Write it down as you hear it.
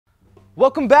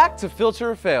Welcome back to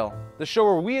Filter or Fail, the show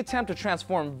where we attempt to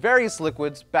transform various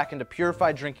liquids back into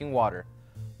purified drinking water.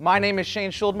 My name is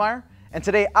Shane Schuldmeyer, and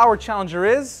today our challenger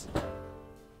is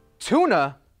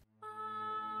Tuna.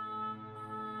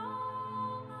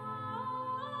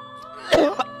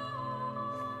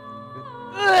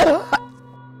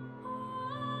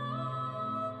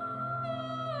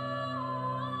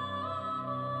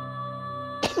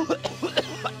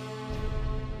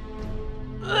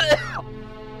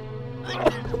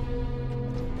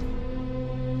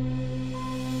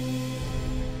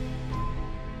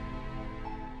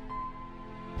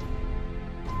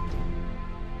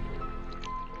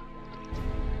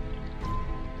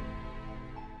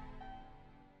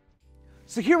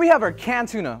 So here we have our canned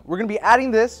tuna. We're going to be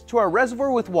adding this to our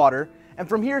reservoir with water, and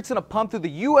from here it's going to pump through the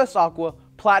US Aqua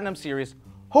Platinum Series,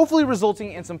 hopefully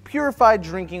resulting in some purified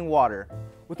drinking water.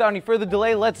 Without any further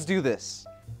delay, let's do this.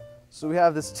 So we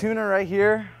have this tuna right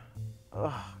here.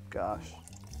 Oh gosh.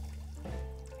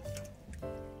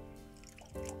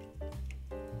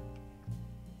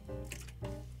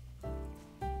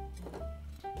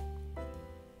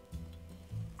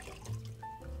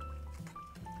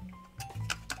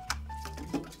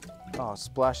 Oh,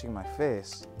 splashing my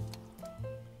face.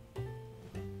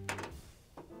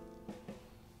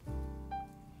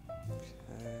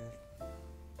 Okay.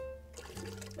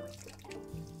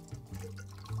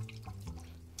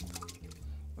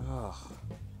 Ugh.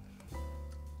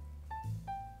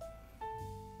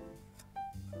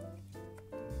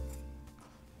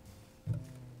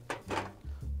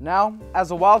 Now, as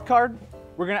a wild card,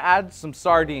 we're gonna add some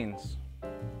sardines.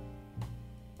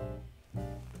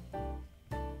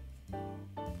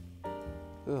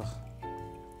 Ugh.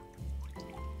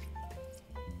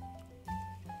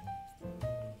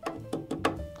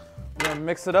 We're gonna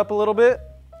mix it up a little bit.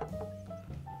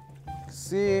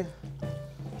 See,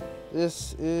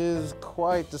 this is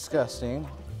quite disgusting.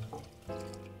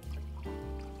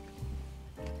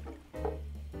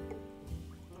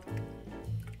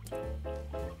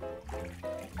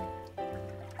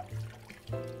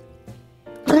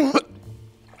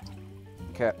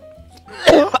 Okay.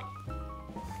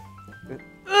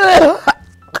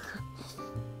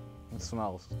 It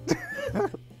smells.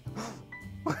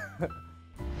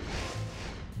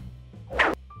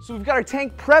 So we've got our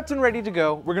tank prepped and ready to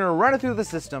go. We're gonna run it through the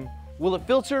system. Will it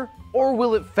filter or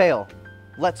will it fail?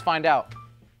 Let's find out.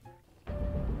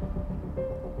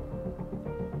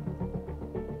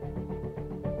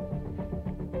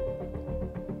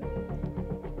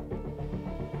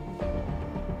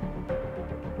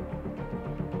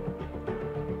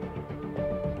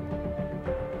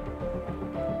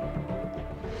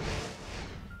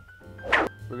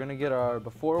 We're gonna get our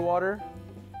before water.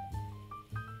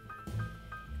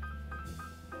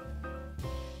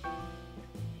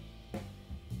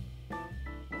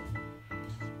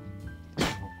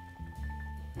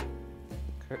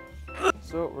 Okay.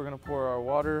 So we're gonna pour our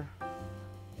water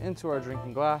into our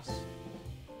drinking glass.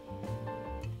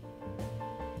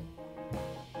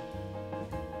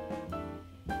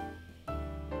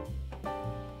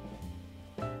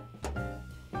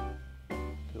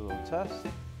 Do a little test.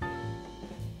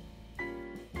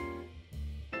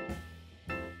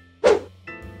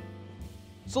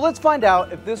 So let's find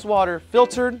out if this water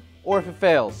filtered or if it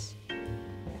fails.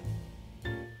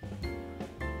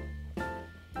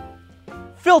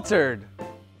 Filtered.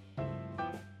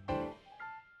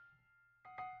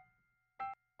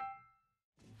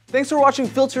 Thanks for watching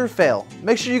Filter or Fail.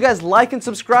 Make sure you guys like and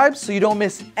subscribe so you don't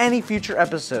miss any future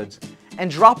episodes. And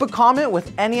drop a comment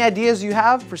with any ideas you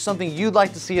have for something you'd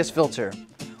like to see us filter.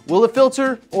 Will it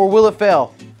filter or will it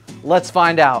fail? Let's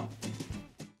find out.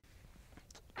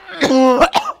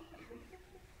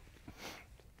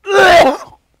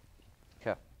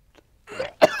 Okay.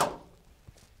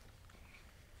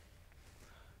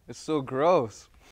 It's so gross.